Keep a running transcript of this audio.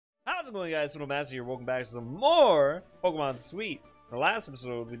How's it going, guys? FullMetalMaster here. Welcome back to some more Pokemon Sweet. In the last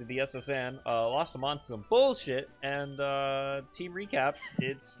episode, we did the SSN, lost them on some bullshit, and team recap,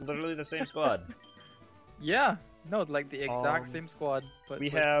 it's literally the same squad. Yeah, no, like the exact same squad. But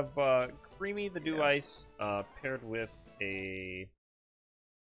we have Creamy the Dew Ice paired with a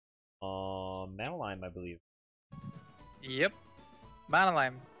Manalime, I believe. Yep,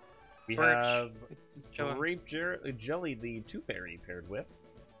 Manalime. We Birch. have Just chilling. Grape Jelly, the two-berry, paired with.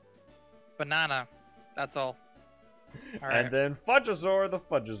 Banana. That's all. Alright. And then Fudgeazor, the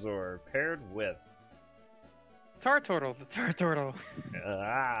Fudgeazor, paired with. Tartortle, the Tartortle.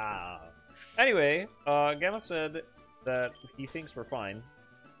 Anyway, Gamma said that he thinks we're fine,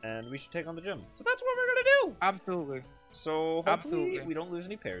 and we should take on the gym. So that's what we're gonna do! Absolutely. So hopefully we don't lose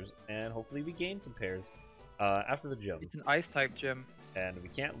any pairs, and hopefully we gain some pairs after the gym. It's an ice-type gym. And we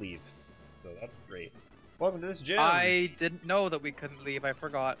can't leave, so that's great. Welcome to this gym! I didn't know that we couldn't leave, I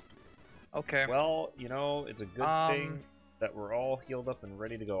forgot. Okay. Well, you know, it's a good thing that we're all healed up and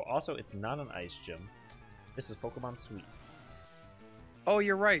ready to go. Also, it's not an ice gym. This is Pokemon Sweet. Oh,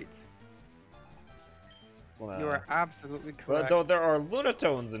 you're right. You are absolutely correct. But though there are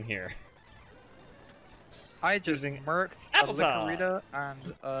Lunatones in here. I just murked a Licorita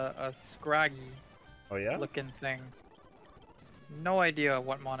and a Scraggy looking thing. No idea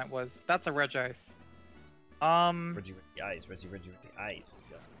what mon it was. That's a Regice. Reggie Ice.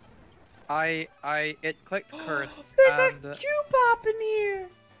 It clicked curse. There's a Q-Pop in here!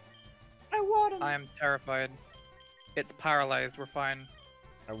 I want him. I am terrified. It's paralyzed, we're fine.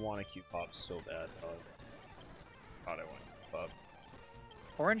 I want a Q-Pop so bad. God, I want a Q-Pop.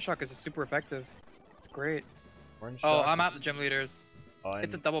 Orange Shock is just super effective. It's great. Orange Shock I'm at the gym leaders.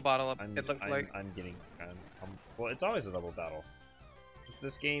 It's a double battle, it looks like. Well, it's always a double battle.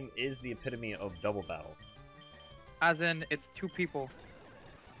 This game is the epitome of double battle. As in, it's two people.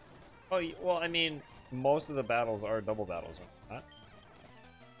 Oh, well, I mean, most of the battles are double battles, aren't they?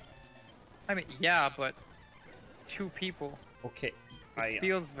 I mean, yeah, but two people. Okay. It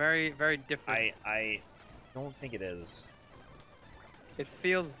feels very, very different. I don't think it is. It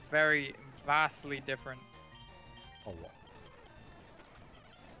feels very vastly different. Oh, wow.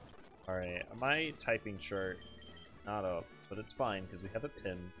 Alright, my typing chart not up, but it's fine because we have it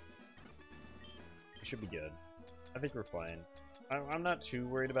pinned. We should be good. I think we're fine. I'm not too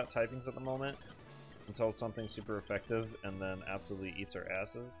worried about typings at the moment until something's super effective and then absolutely eats our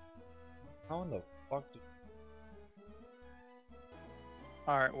asses. How in the fuck do...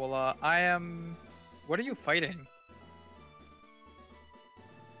 Alright, well, I am... What are you fighting?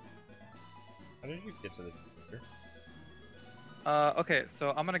 How did you get to the computer? Okay,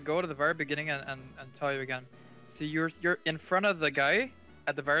 so I'm gonna go to the very beginning and tell you again. So you're in front of the guy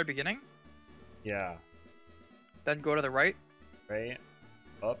at the very beginning? Yeah. Then go to the right. Right.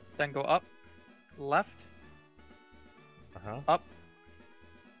 Up. Then go up. Left. Uh-huh. Up.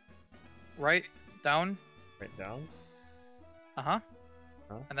 Right. Down. Right down. Uh-huh.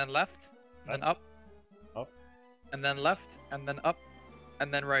 And then left. And then up. Up. And then left. And then up.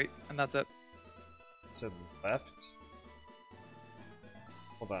 And then right. And that's it. So left.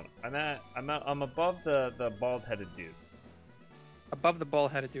 Hold on. I'm above the bald-headed dude. Above the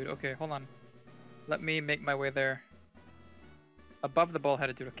bald-headed dude. Okay, hold on. Let me make my way there. Above the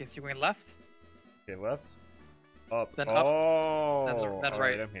ball-headed dude. Okay, so you're going left. Okay, left. Up. Then up. Oh. Then right.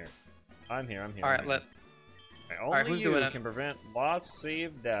 right. I'm here. All right, Only who's you doing it? can prevent lost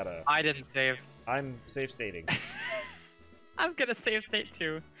save data. I didn't save. I'm safe stating. I'm gonna save state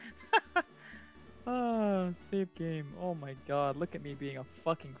too. Oh, save game. Oh my god, look at me being a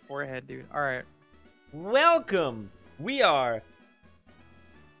fucking forehead, dude. All right. Welcome. We are.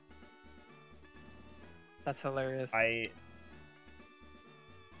 That's hilarious.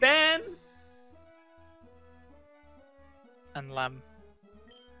 Ben and Lem.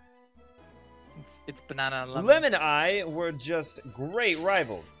 It's Banana and Lemon. Lemon and I were just great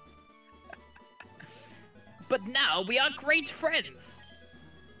rivals. But now we are great friends.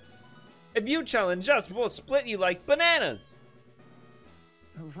 If you challenge us, we'll split you like bananas.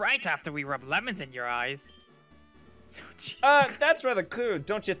 Right after we rub lemons in your eyes. That's rather cool,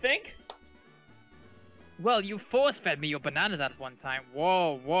 don't you think? Well, you force-fed me your banana that one time.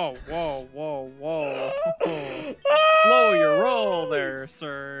 Whoa. Slow your roll there,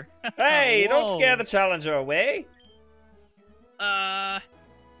 sir. Hey, don't scare the challenger away.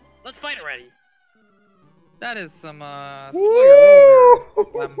 Let's fight already. That is some, slow your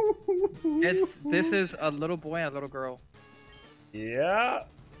roll there. This is a little boy and a little girl. Yeah.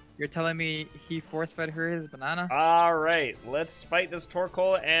 You're telling me he force-fed her his banana? Alright, let's fight this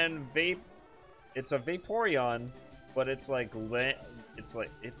Torkoal and Vape. It's a Vaporeon, but it's like It's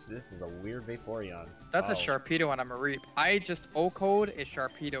like this is a weird Vaporeon. That's a Sharpedo and a Mareep. I just O-code a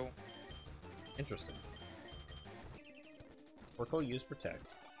Sharpedo. Interesting. Orco use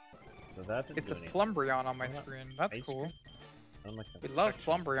Protect. So that didn't It's a do anything. Flumbreon on my screen. That's cool. Like we love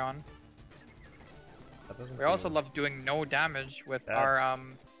Flumbreon. That doesn't we also love doing no damage with our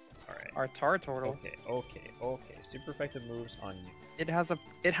Tar Turtle. Okay. Super effective moves on you. It has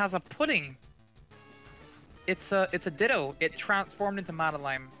a pudding. It's a Ditto. It transformed into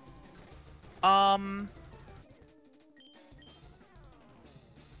Madeline.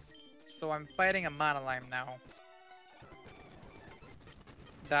 So I'm fighting a Madeline now.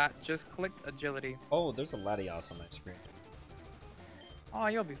 That just clicked agility. Oh, there's a Latios on my screen. Oh,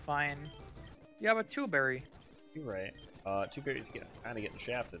 you'll be fine. You have a 2-berry. You're right. 2-berries kind of getting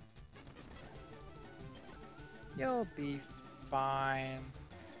shafted. You'll be fine.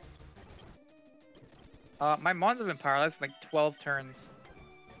 My mons have been paralyzed for like 12 turns.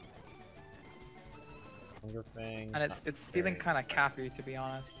 Hunger Fang. And it's feeling kind of cappy, to be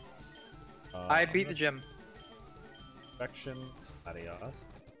honest. I beat the gym. Infection. Adios.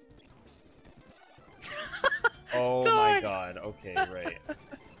 Oh my god. Okay, right.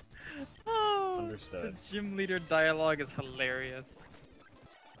 Oh, understood. The gym leader dialogue is hilarious.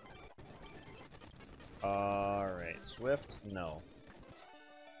 Alright. Swift? No.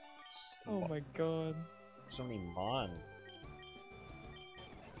 Oh my god. So many mons.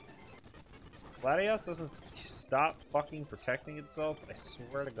 Latios doesn't stop fucking protecting itself, I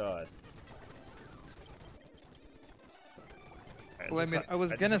swear to god. Well, I mean, I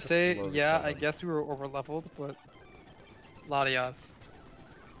was gonna say, yeah, I guess we were over leveled, but Latios.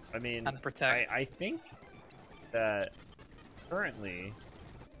 I mean, and Protect. I think that currently,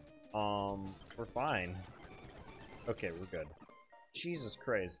 we're fine. Okay, we're good. Jesus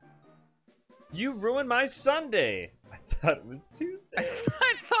Christ. You ruined my Sunday! I thought it was Tuesday. I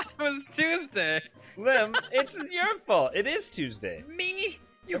thought it was Tuesday. Lim, it's your fault. It is Tuesday. Me?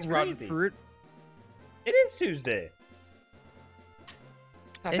 You That's rotten crazy. fruit. It is Tuesday.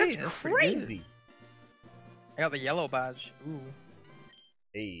 Hey, that's crazy. I got the yellow badge. Ooh.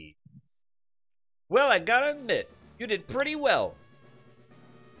 Hey. Well, I gotta admit, you did pretty well.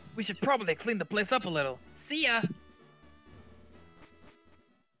 We should probably clean the place up a little. See ya.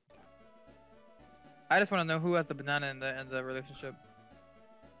 I just want to know who has the banana in the relationship.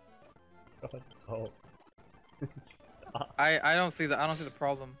 Oh. Stop. I don't see I don't see the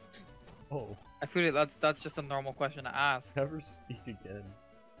problem. Oh. I feel like that's just a normal question to ask. Never speak again.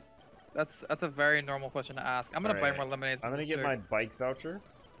 That's a very normal question to ask. I'm gonna buy more lemonades. I'm gonna get my bike voucher.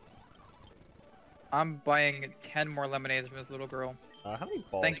 I'm buying 10 more lemonades from this little girl. How many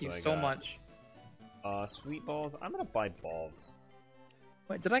balls Thank you so much. Sweet balls. I'm gonna buy balls.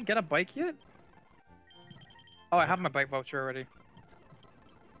 Wait, did I get a bike yet? Oh, I have my bike voucher already.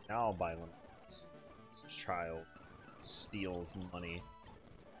 Now I'll buy lemonades. This child steals money.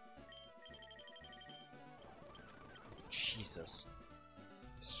 Jesus.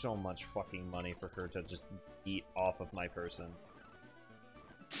 So much fucking money for her to just eat off of my person.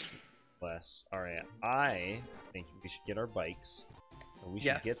 Less. Alright, I think we should get our bikes. And we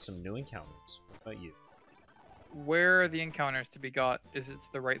should get some new encounters. What about you? Where are the encounters to be got? Is it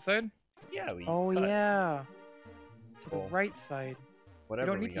to the right side? Yeah, we Oh, cut. yeah. To the right side.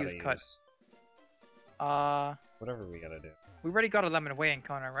 Whatever we don't need to use cut. Whatever we gotta do. We already got a Lemon Way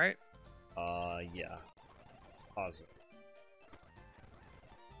encounter, right? Yeah. Pause it.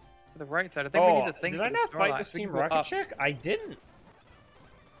 To the right side. I think we need to think. Did I not fight this Team Rocket chick? I didn't.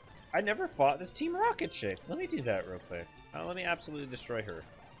 I never fought this Team Rocket chick. Let me do that real quick. Let me absolutely destroy her.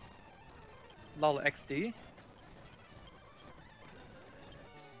 Lol XD.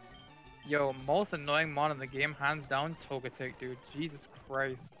 Yo, most annoying mod in the game, hands down, Togetic, dude. Jesus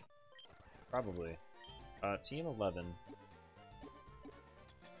Christ. Probably. Team 11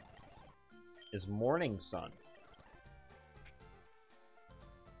 is Morning Sun.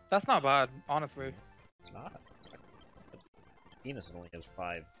 That's not bad, honestly. It's not. Venus only has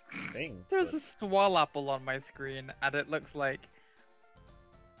 5 things. There's a Swallow on my screen, and it looks like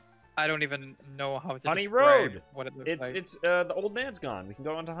I don't even know how to Honey describe Road. What it looks like. It's the old man's gone. We can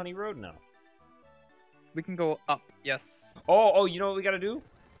go onto Honey Road now. We can go up. Yes. Oh, you know what we gotta do?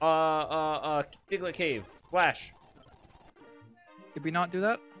 Diglett Cave. Flash. Did we not do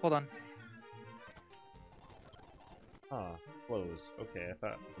that? Hold on. Huh. Close. Okay, I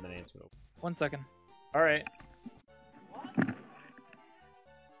thought lemonades would open. 1 second. All right.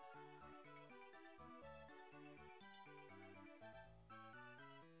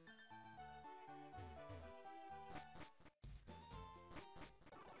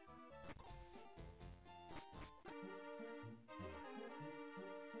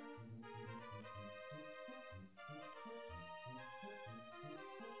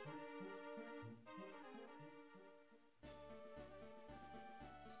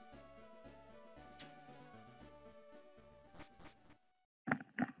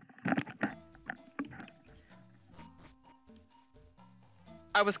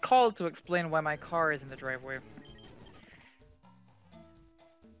 I was called to explain why my car is in the driveway.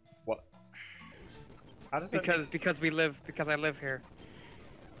 What? How does that because I live here.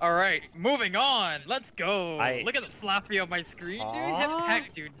 All right, moving on. Let's go. Look at the flappy on my screen, dude.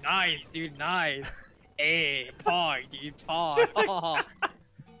 Heck, dude, nice, dude, nice. Hey, pog, dude, pog.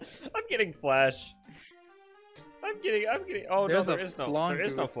 I'm getting flash. I'm getting. Oh no, there is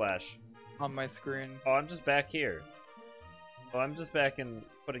no flash on my screen. Oh, I'm just back here. Oh, I'm just back in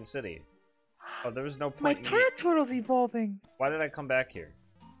Pudding City. Oh, there was no point. My turtle's evolving. Why did I come back here?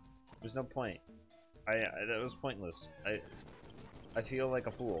 There's no point. That was pointless. I feel like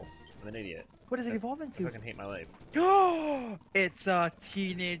a fool. I'm an idiot. What does it evolve into? I fucking hate my life. It's a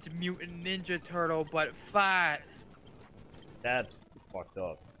Teenage Mutant Ninja Turtle, but fat. That's fucked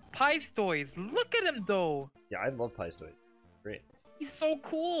up. Piestoys, look at him though. Yeah, I love Piestoy. Great. He's so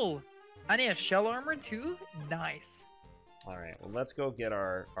cool. And he has shell armor too. Nice. All right, well let's go get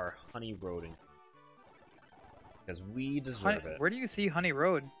our Honey Roading because we deserve it. Where do you see Honey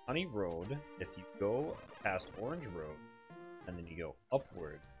Road? Honey Road. If you go past Orange Road, and then you go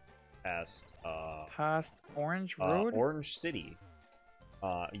upward past Orange Road, Orange City.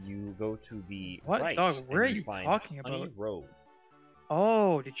 You go to the what right. Dog? Where are you find talking Honey about? Road.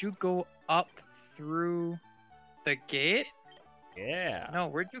 Oh, did you go up through the gate? Yeah. No,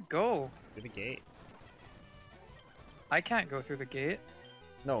 where'd you go? Through the gate. I can't go through the gate.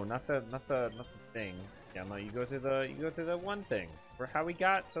 No, not the thing. Yeah, no, you go through the one thing. For how we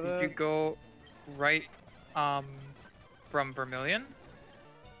got to the. Did you go right from Vermilion?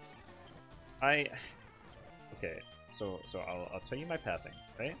 Okay, so I'll tell you my pathing,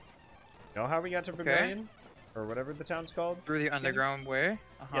 right? You know how we got to Vermilion? Or whatever the town's called? Through the underground way?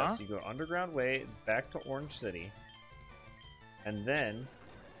 Yes, you go underground way back to Orange City. And then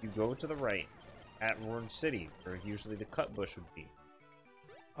you go to the right at Orange City, where usually the cut bush would be.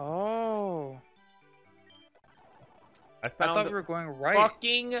 Oh. I thought we were going right.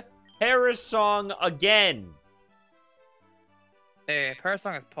 Fucking Paris song again. Hey, Paris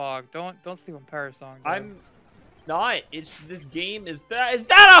song is pog. Don't sleep on Paris song. Dude. I'm not. It's this game is that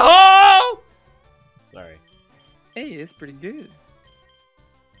a hoe? Sorry. Hey, it's pretty good.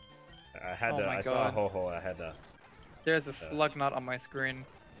 I had to. I saw a ho-ho. I had to. There's a slug knot on my screen.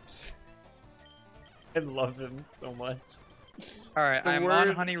 I love him so much. All right, I'm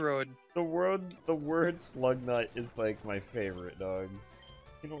on Honey Road. The word slug nut is like my favorite, dog.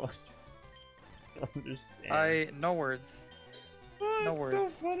 You don't understand. No words. Oh, no it's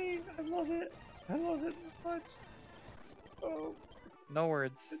words. so funny. I love it. I love it so much. Oh. No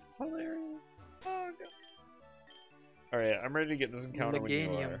words. It's hilarious. Oh god. All right, I'm ready to get this encounter when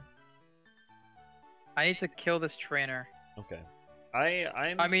you are. I need to kill this trainer. Okay.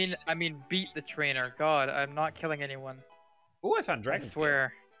 I mean, beat the trainer. God, I'm not killing anyone. Ooh, I found dragon. I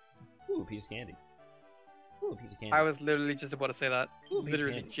swear. Ooh, a piece of candy. Ooh, a piece of candy. I was literally just about to say that. Ooh,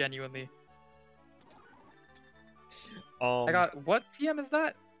 literally, genuinely. I got what TM is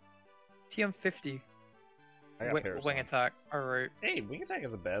that? TM 50. I got wing attack. All right. Hey, wing attack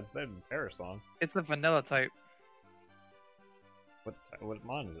is a bad. It's better than Paris song. It's a vanilla type. What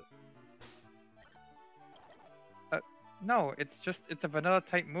mon is it? No, it's a vanilla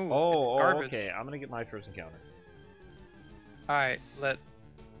type move. Oh, it's garbage. Okay. I'm gonna get my first encounter. All right,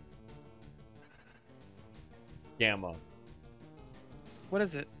 Gamma. What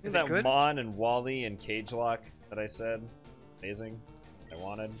is it? Is that it good? Mon and Wally and Cage Lock that I said? Amazing. I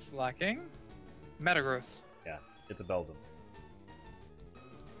wanted. Slacking. Metagross. Yeah, it's a Beldum.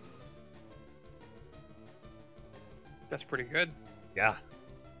 That's pretty good. Yeah.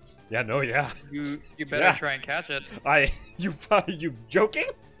 Yeah, no, yeah. You better try and catch it. You joking?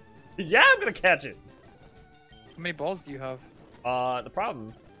 Yeah, I'm gonna catch it. How many balls do you have? The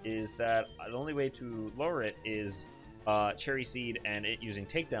problem is that the only way to lower it is Cherry Seed and it using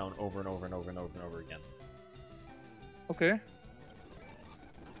Takedown over and over and over and over and over again. Okay.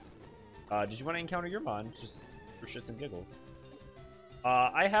 Did you want to encounter your mon just for shits and giggles?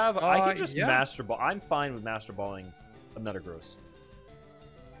 I can just Master Ball. I'm fine with Master Balling a Metagross.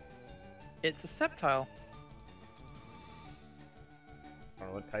 It's a Sceptile. I don't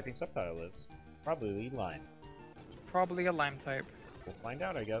know what typing Sceptile is. Probably Lime. Probably a Lime type. We'll find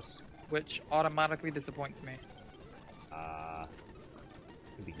out, I guess. Which automatically disappoints me.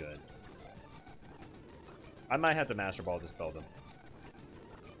 Could be good. I might have to Master Ball this Beldum.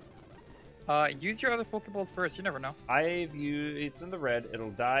 Use your other Pokeballs first. You never know. It's in the red.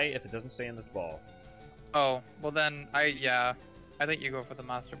 It'll die if it doesn't stay in this ball. Oh, well then, I think you go for the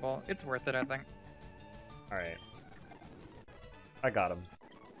Master Ball. It's worth it, I think. Alright. I got him.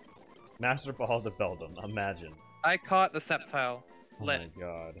 Master Ball the Beldum. Imagine. I caught the Sceptile. Oh my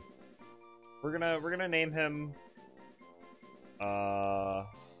god. We're gonna name him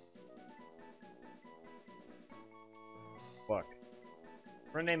fuck.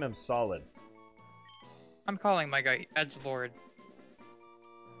 We're gonna name him Solid. I'm calling my guy Edgelord.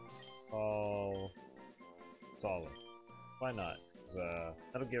 Oh, Solid. Why not?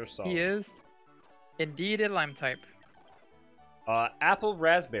 That'll give us Solid. He is indeed a lime type. Apple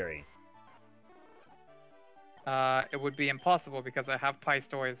Raspberry. It would be impossible because I have Pie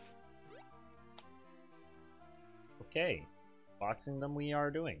Toys. Okay. Boxing them we are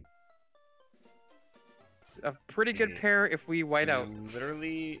doing. It's a pretty good pair if we white out.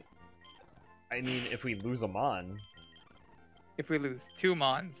 Literally, I mean, if we lose a Mon. If we lose 2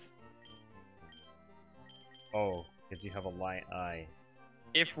 Mons. Oh, because you have a light eye.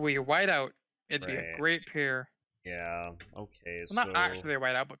 If we white out, it'd be a great pair. Yeah, okay, well, not actually a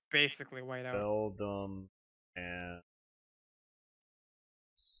white out, but basically white out. Build them and...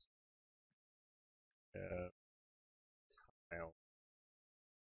 tile.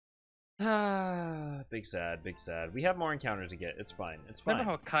 Big sad, big sad. We have more encounters to get. It's fine. It's fine.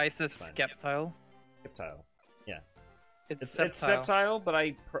 Remember how Kai says Skeptile? Skeptile. Yeah. It's Septile, but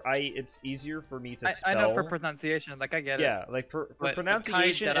it's easier for me to spell. I know for pronunciation, like I get it. Yeah, like for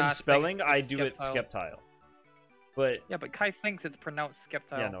pronunciation and spelling, I do it Skeptile. But yeah, but Kai thinks it's pronounced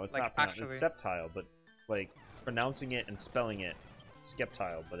Skeptile. Yeah, no, it's not pronounced. It's Septile, but like pronouncing it and spelling it, it's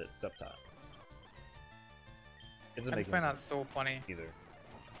Skeptile, but it's Septile. It doesn't make sense. I find that so funny. Either.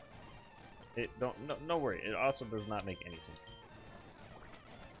 No worry. It also does not make any sense.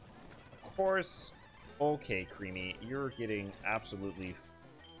 Of course. Okay, Creamy, you're getting absolutely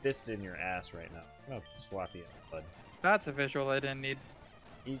fist in your ass right now. I'm gonna swap you out, bud. That's a visual I didn't need.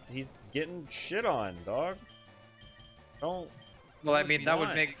 He's getting shit on, dog. Don't. Well, I mean, that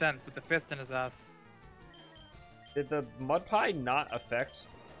would make sense, but the fist in his ass. Did the mud pie not affect?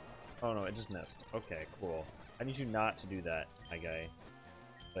 Oh no, it just missed. Okay, cool. I need you not to do that, my guy.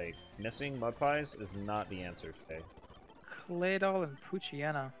 Like, missing mud pies is not the answer today. Claydol and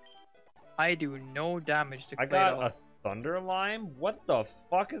Poochyena. I do no damage to Claydol. I got a Thunder Lime? What the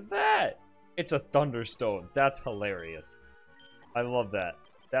fuck is that? It's a Thunderstone. That's hilarious. I love that.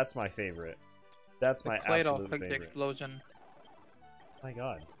 That's my favorite. That's my absolute favorite. The explosion. Oh my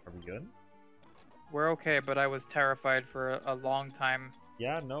god. Are we good? We're okay, but I was terrified for a long time.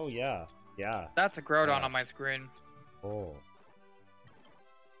 Yeah, no, yeah. Yeah. That's a Groudon on my screen. Oh.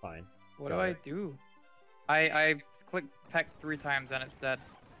 Fine. What do I do? I clicked peck 3 times and it's dead.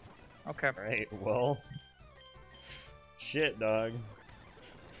 Okay. Alright, well. Shit, dog.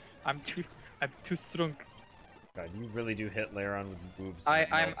 I'm too strong. God, you really do hit Lairon with boobs.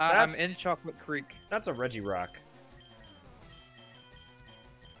 I'm in Chocolate Creek. That's a Regirock.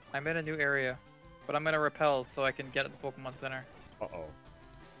 I'm in a new area, but I'm gonna repel so I can get at the Pokemon Center. Uh-oh.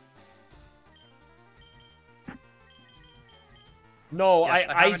 No, yes,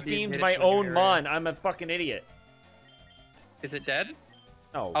 I ice beamed my own Mon. I'm a fucking idiot. Is it dead?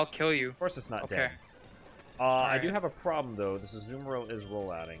 No. I'll kill you. Of course it's not dead. Right. I do have a problem though. This Azumarill is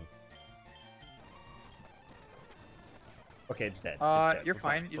rollouting. Okay, it's dead. It's dead. You're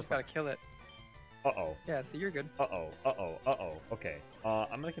fine. You just gotta kill it. Uh-oh. Yeah, so you're good. Uh-oh. Uh-oh. Uh-oh. Okay.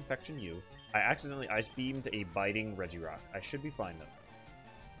 I'm gonna confection you. I accidentally ice beamed a biting Regirock. I should be fine though.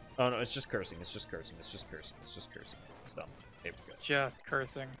 Oh no, it's just cursing. It's just cursing. It's just cursing. It's just cursing. It's dumb. Okay, it's just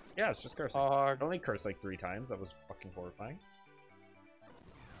cursing. Yeah, it's just cursing. I only cursed like 3 times. That was fucking horrifying.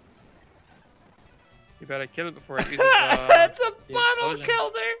 You better kill it before it uses it's a bottle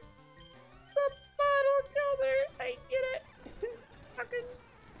killer! It's a bottle killer! I get it! Fucking...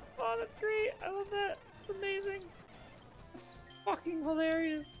 Oh, that's great. I love that. It's amazing. It's fucking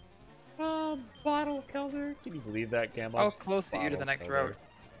hilarious. Oh, bottle killer. Can you believe that, Gamma? How close are you to the next route?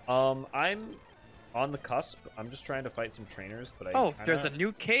 I'm on the cusp. I'm just trying to fight some trainers, but there's a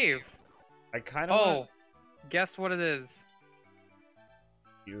new cave. I kind of guess what it is?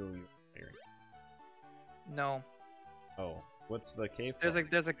 You. No. Oh, what's the cave?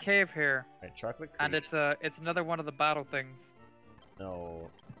 There's a cave here. Right, Chocolate Creek. And it's another one of the battle things. No.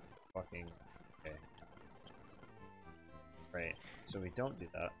 Fucking. Okay. Right. So we don't do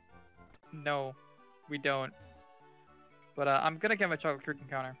that. No, we don't. But I'm gonna get my Chocolate Creek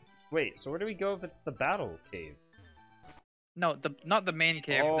encounter. Wait, so where do we go if it's the battle cave? No, not the main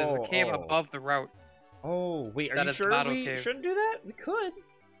cave. There's a cave above the route. Oh, wait, are you sure we shouldn't do that? We could.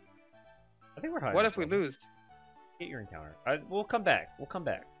 I think we're high. What if we lose? Get your encounter. We'll come back. We'll come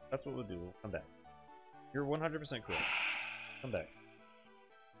back. That's what we'll do. We'll come back. You're 100% correct. Come back.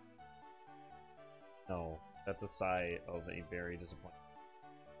 No, that's a sigh of a very disappointment.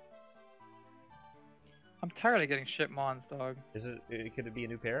 I'm tired of getting shit mons, dog. Is it? Could it be a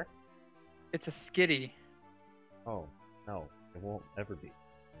new pair? It's a skitty. Oh no, it won't ever be.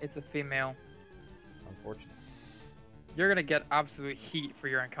 It's a female. It's unfortunate. You're gonna get absolute heat for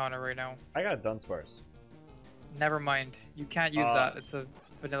your encounter right now. I got a Dunsparce. Never mind. You can't use that. It's a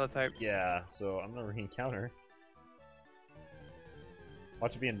vanilla type. Yeah, so I'm gonna re-encounter.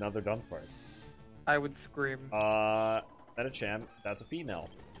 Watch it be another Dunsparce. I would scream. Metachamp, that's a female.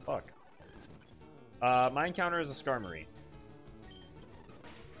 Fuck. My encounter is a Skarmory.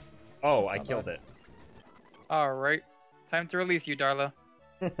 Oh, I killed it. Alright. Time to release you, Darla.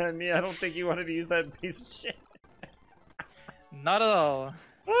 I mean, I don't think you wanted to use that piece of shit. Not at all.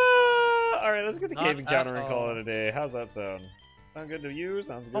 Alright, let's get the cave encounter and call it a day. How's that sound? Sound good to you?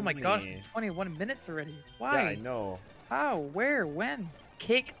 Sounds good to me. Oh my gosh, 21 minutes already. Why? Yeah, I know. How? Where? When?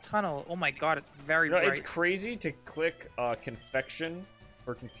 Cake tunnel. Oh my god, it's very bright. It's crazy to click confection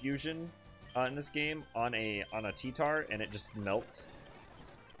or confusion in this game on a T-Tar and it just melts.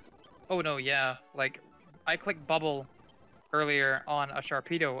 Oh no, yeah. Like, I clicked bubble earlier on a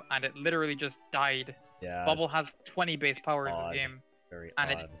Sharpedo and it literally just died. Yeah. Bubble has 20 base power in this game. Very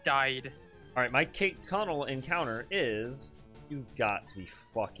and odd. It died. Alright, my cake tunnel encounter is... You got to be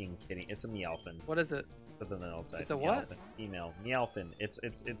fucking kidding. It's a Meowfin. What is it? It's a what? Female. Meowfin. It's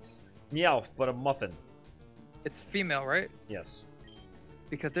Meowth, but a muffin. It's female, right? Yes.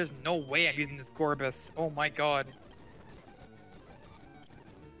 Because there's no way I'm using this Gorbis. Oh my god.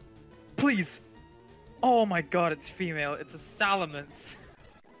 Please! Oh my god, it's female. It's a Salamence.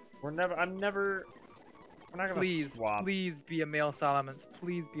 We're not gonna swap. Please be a male Salamence.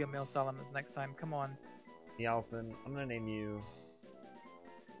 Please be a male Salamence next time. Come on. Meowfin. I'm gonna name you...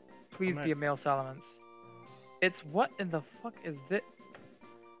 Please be a male Salamence. It's what in the fuck is it?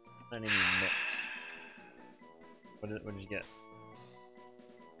 I'm gonna name you Mitz. What did you get?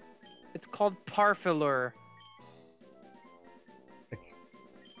 It's called Parfilur.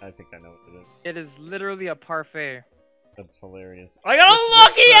 I think I know what it is. It is literally a parfait. That's hilarious. I got a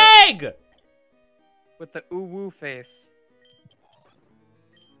lucky egg! With the ooh-woo face.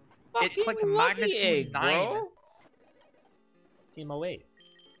 Fucking it clicked lucky magnitude egg, 9. bro. Team 08.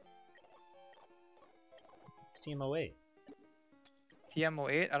 It's Team 08.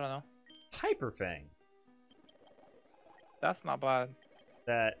 TM08? I don't know. Hyperfang. That's not bad.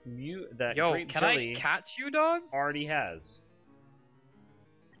 That Yo, grape can jelly I catch you, dog? already has.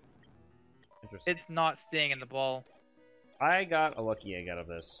 Interesting. It's not staying in the ball. I got a lucky egg out of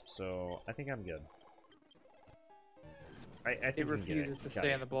this, so I think I'm good. I think it refuses to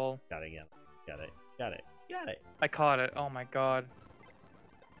stay in the ball. Got it again. Got it. I caught it. Oh my god.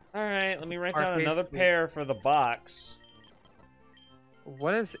 Alright, let me write down another pair for the box.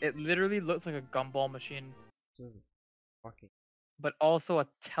 What is it? Literally looks like a gumball machine. This is fucking... But also a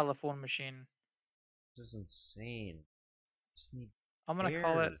telephone machine. This is insane. Just need I'm gonna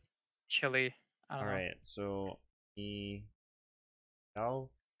call it Chili. I don't know. Alright, so E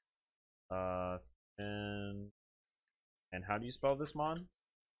Elf and how do you spell this mon?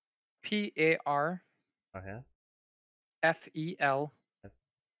 P-A-R Okay. F-E-L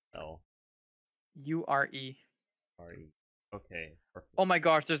L U-R-E. R-E. Okay, perfect. Oh my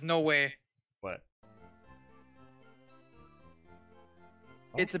gosh, there's no way. What?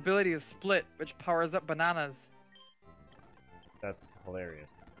 Its ability is split, which powers up bananas. That's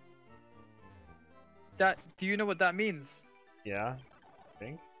hilarious. Do you know what that means? Yeah, I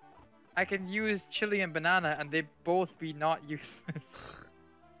think. I can use chili and banana and they both be not useless.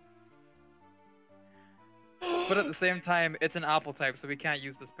 But at the same time, it's an apple type, so we can't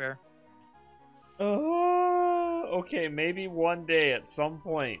use this pair. Okay, maybe one day at some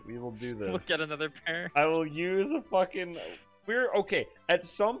point we will do this. We'll get another pair. I will use a fucking... Okay, at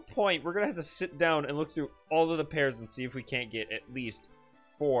some point we're gonna have to sit down and look through all of the pairs and see if we can't get at least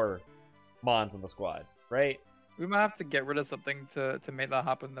 4 Mons in the squad, right? We might have to get rid of something to make that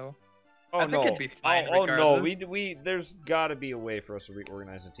happen, though. Oh, I think it'd be fine regardless. No, there's gotta be a way for us to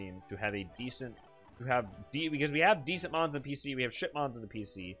reorganize the team to have a decent... because we have decent Mons in PC, we have shit Mons in the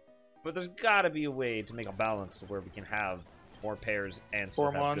PC, but there's gotta be a way to make a balance to where we can have more pairs and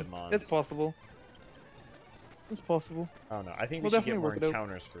still have good Mons. It's possible. It's possible. I don't know. I think we should get more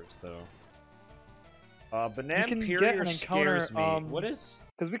encounters first, though. Bananaperior scares me. What is...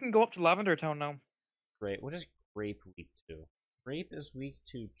 Because we can go up to Lavender Town now. Great. What is Grape weak to? Grape is weak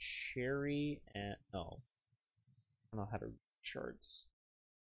to Cherry and... No. I don't know how to read charts.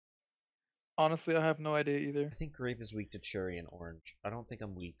 Honestly, I have no idea either. I think Grape is weak to Cherry and Orange. I don't think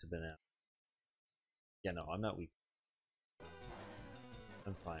I'm weak to Banana. Yeah, no, I'm not weak.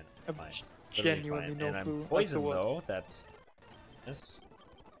 I'm fine. I'm fine. Genuinely no and I'm clue. poisoned, though. That's... Yes.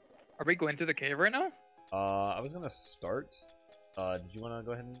 Are we going through the cave right now? I was gonna start. Did you want to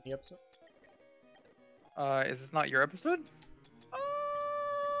go ahead and end the episode? Is this not your episode?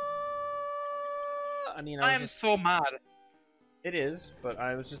 I mean, I am so mad. It is, but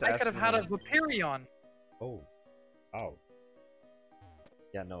I was just I asking. could have had a Vaporeon. Oh. Oh.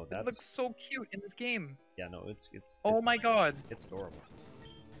 Yeah, no, that's... It looks so cute in this game. Yeah, no, it's oh my god. It's adorable.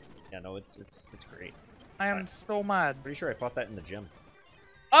 Yeah, no, it's great. I am so mad. Pretty sure I fought that in the gym.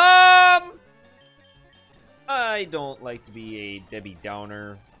 I don't like to be a Debbie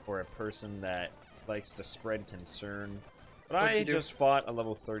Downer or a person that likes to spread concern, but I just fought a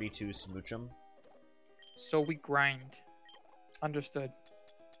level 32 Smoochum. So we grind. Understood.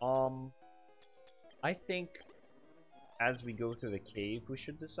 I think as we go through the cave, we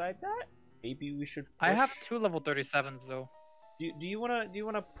should decide that. Maybe we should push... I have 2 level 37s though. Do you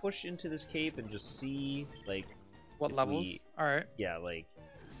wanna push into this cave and just see like what levels? All right. Yeah, like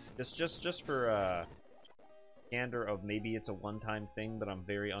just for candor of maybe it's a one-time thing, but I'm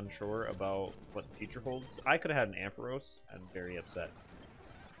very unsure about what the future holds. I could have had an Ampharos. I'm very upset.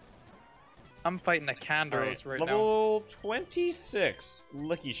 I'm fighting a Candaros right now. Level 26,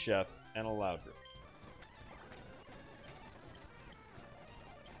 Licky Chef and a Loudrip.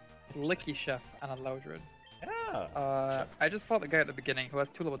 Licky Chef and a Loudred. Yeah. I just fought the guy at the beginning who has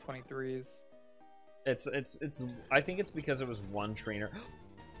 2 level 23s. It's. I think it's because it was one trainer.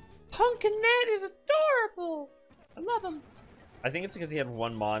 Punkinette is adorable. I love him. I think it's because he had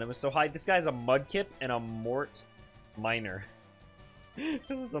one mon. It was so high. This guy's a Mudkip and a Mort Minor.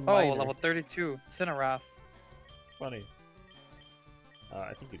 Because it's a minor. Oh, level 32, Cinnarath. It's funny.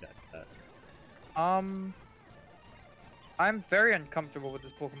 I think you died with that. I'm very uncomfortable with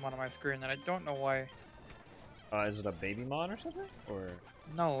this Pokemon on my screen, and I don't know why. Is it a baby mon or something? Or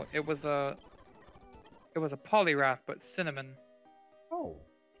no, it was a Poliwrath, but cinnamon. Oh,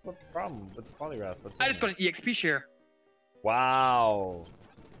 what's the problem with the Poliwrath? I just got an EXP share. Wow.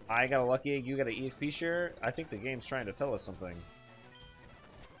 I got a lucky egg, you got an EXP share? I think the game's trying to tell us something.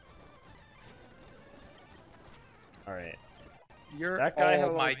 Alright. That guy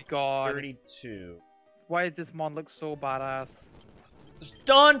oh my god. 32. Why does this mon look so badass? There's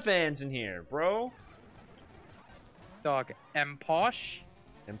Dawn fans in here, bro. Dog. Emposh?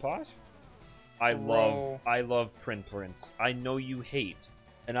 Emposh? I love Prince. I know you hate,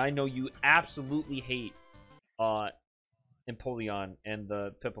 and I know you absolutely hate Empoleon and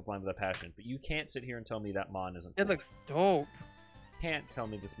the Piplup with a passion, but you can't sit here and tell me that mon isn't cool. It looks dope. You can't tell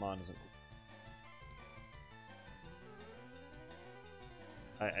me this mon isn't cool.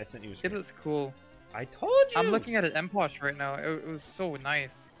 I sent you a screenshot. It looks cool. I told you! I'm looking at an Emposh right now. It was so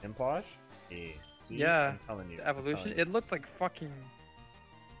nice. Emposh? Hey, see, yeah. I'm telling you. The evolution. It looked like fucking...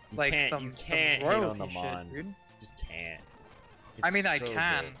 You like some royalty hate on the mon. shit, dude. You just can't. I mean, I so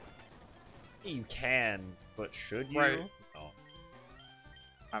can. Good. You can, but should you? Right. No.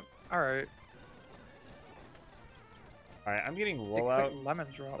 Alright. Alright, I'm getting rollout lemon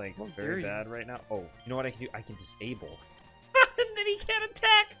drop. like very bad right now. Oh, you know what I can do? I can disable. And then he can't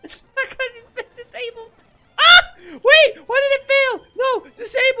attack because he's been disabled. Ah! Wait! Why did it fail? No!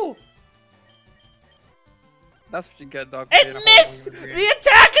 Disable! That's what you get, dog. It missed! The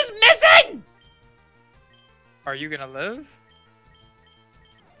attack is missing! Are you gonna live?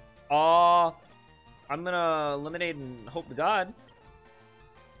 I'm gonna eliminate and hope to God.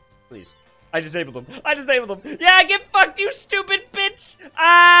 Please. I disabled him. I disabled him. Yeah, get fucked, you stupid bitch!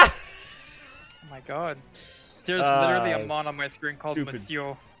 Ah! Oh my god. There's literally a mon on my screen called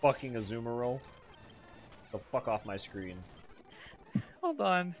Monsieur. Fucking Azumarill. The fuck off my screen. Hold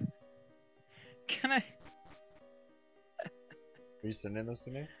on. Can I? Are you sending this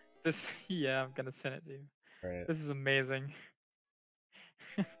to me? Yeah, I'm gonna send it to you. Right. This is amazing.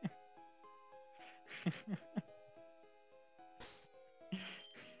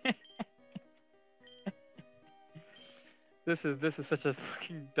 This is such a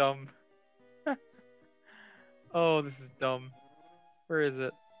fucking dumb. Oh, this is dumb. Where is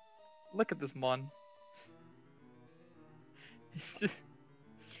it? Look at this mon. It's just...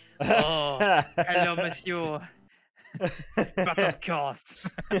 Oh, hello, monsieur. But of course.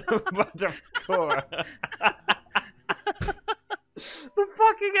 But of course. The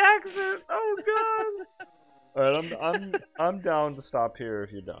fucking accent. Oh god. All right, I'm down to stop here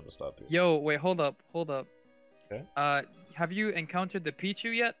if you're down to stop here. Yo, wait, hold up. Okay. Have you encountered the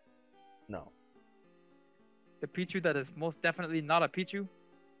Pichu yet? No. The Pichu that is most definitely not a Pichu?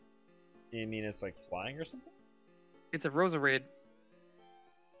 You mean it's like flying or something? It's a Roserade.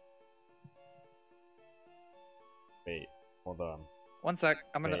 Wait, hold on. One sec.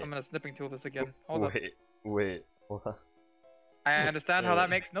 I'm gonna snipping tool this again. Hold up. Wait, hold on. I understand how that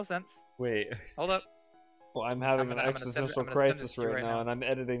makes no sense. Wait. Hold up. Well, I'm having an existential crisis right now, and I'm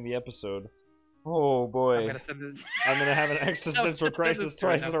editing the episode. Oh boy. I'm gonna send this. I'm gonna have an existential crisis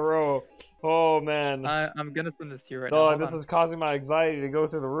twice in a row. Oh man. I'm gonna send this to you right now. Oh, this is causing my anxiety to go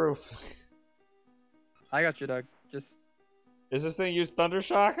through the roof. I got you, Doug. Just. Is this thing use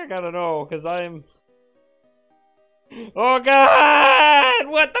Thundershock? I gotta know, cause I'm. Oh god!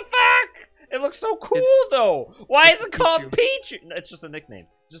 What the fuck? It looks so cool though. Why is it called Pichu? It's just a nickname.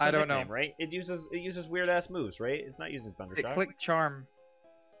 Just a nickname, right? It uses weird ass moves, right? It's not using Thundershock. Click Charm.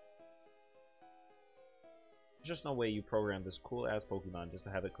 There's just no way you programmed this cool ass Pokemon just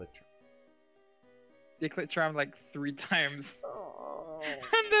to have it click Charm. They click Charm like 3 times. Oh.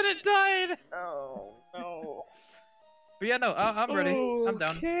 And then it died. Oh no. But yeah, no, I'm ready. I'm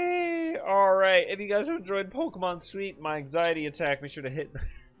down. Okay. Alright. If you guys have enjoyed Pokemon Sweet, my anxiety attack, make sure to hit the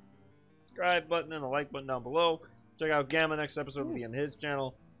subscribe button and the like button down below. Check out Gamma. Next episode will be on his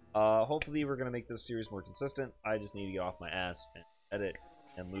channel. Hopefully we're going to make this series more consistent. I just need to get off my ass and edit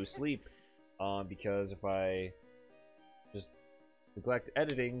and lose sleep. Because if I just neglect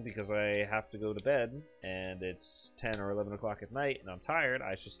editing because I have to go to bed and it's 10 or 11 o'clock at night and I'm tired,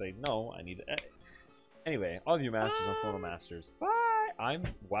 I should say, no, I need to edit. Anyway, all of you masters on FullMetalMasters. Bye!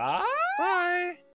 Bye!